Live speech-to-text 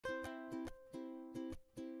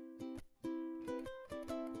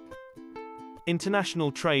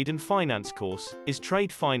International Trade and Finance course. Is trade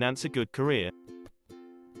finance a good career?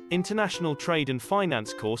 International Trade and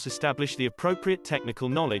Finance course establish the appropriate technical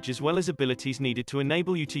knowledge as well as abilities needed to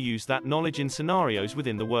enable you to use that knowledge in scenarios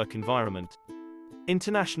within the work environment.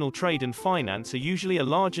 International trade and finance are usually a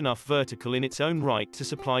large enough vertical in its own right to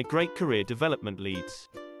supply great career development leads.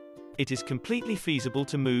 It is completely feasible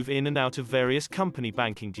to move in and out of various company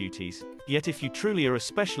banking duties, yet if you truly are a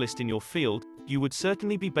specialist in your field, you would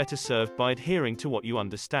certainly be better served by adhering to what you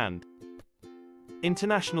understand.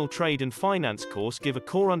 International Trade and Finance course give a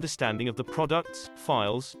core understanding of the products,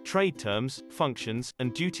 files, trade terms, functions,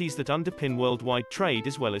 and duties that underpin worldwide trade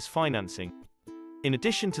as well as financing. In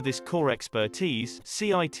addition to this core expertise,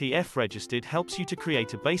 CITF registered helps you to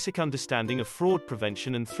create a basic understanding of fraud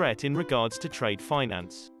prevention and threat in regards to trade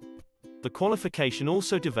finance. The qualification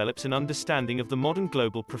also develops an understanding of the modern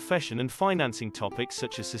global profession and financing topics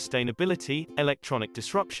such as sustainability, electronic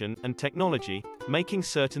disruption, and technology, making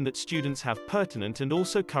certain that students have pertinent and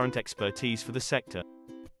also current expertise for the sector.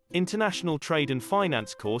 International Trade and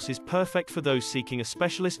Finance course is perfect for those seeking a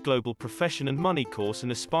specialist global profession and money course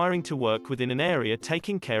and aspiring to work within an area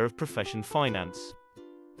taking care of profession finance.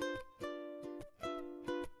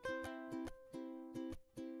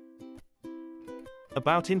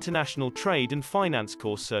 About International Trade and Finance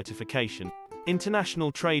course certification. International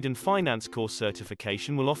Trade and Finance course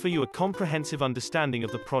certification will offer you a comprehensive understanding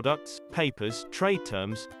of the products, papers, trade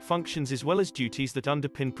terms, functions as well as duties that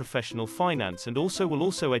underpin professional finance and will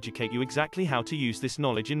also educate you exactly how to use this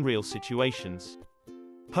knowledge in real situations.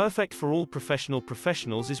 Perfect for all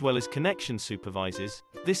professionals as well as connection supervisors,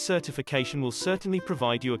 this certification will certainly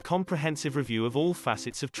provide you a comprehensive review of all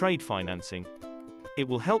facets of trade financing. It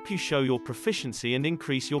will help you show your proficiency and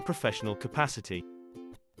increase your professional capacity.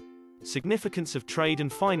 Significance of Trade and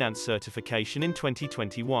Finance certification in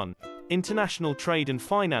 2021. International Trade and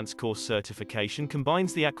Finance course certification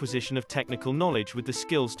combines the acquisition of technical knowledge with the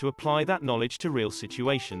skills to apply that knowledge to real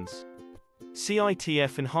situations.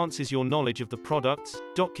 CITF enhances your knowledge of the products,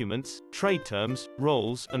 documents, trade terms,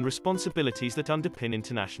 roles, and responsibilities that underpin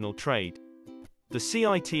international trade. The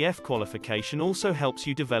CITF qualification also helps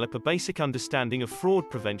you develop a basic understanding of fraud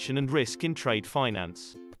prevention and risk in trade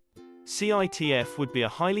finance. CITF would be a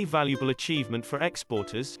highly valuable achievement for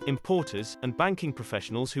exporters, importers, and banking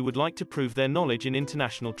professionals who would like to prove their knowledge in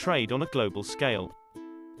international trade on a global scale.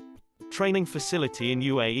 Training facility in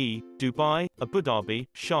UAE, Dubai, Abu Dhabi,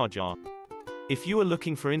 Sharjah. If you are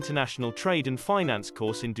looking for international trade and finance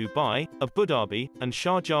course in Dubai, Abu Dhabi, and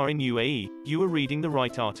Sharjah in UAE, you are reading the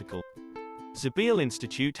right article. Zabeel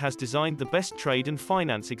Institute has designed the best trade and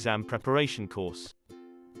finance exam preparation course.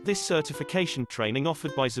 This certification training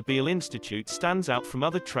offered by Zabeel Institute stands out from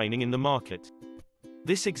other training in the market.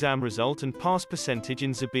 This exam result and pass percentage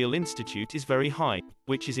in Zabeel Institute is very high,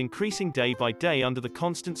 which is increasing day by day under the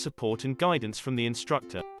constant support and guidance from the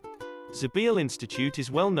instructor. Zabeel Institute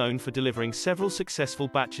is well known for delivering several successful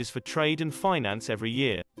batches for trade and finance every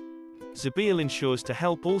year. Zabeel ensures to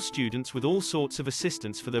help all students with all sorts of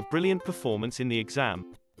assistance for their brilliant performance in the exam.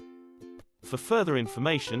 For further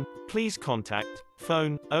information, please contact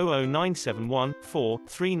phone 00971 4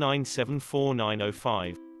 3974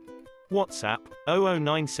 WhatsApp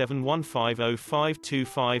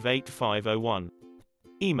 009715052585501.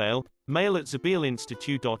 Email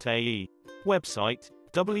mail@zabeelinstitute.ae. Website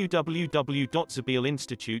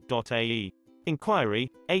www.zabeelinstitute.ae.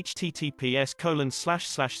 Inquiry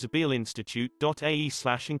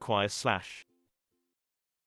https://zabeelinstitute.ae/inquire/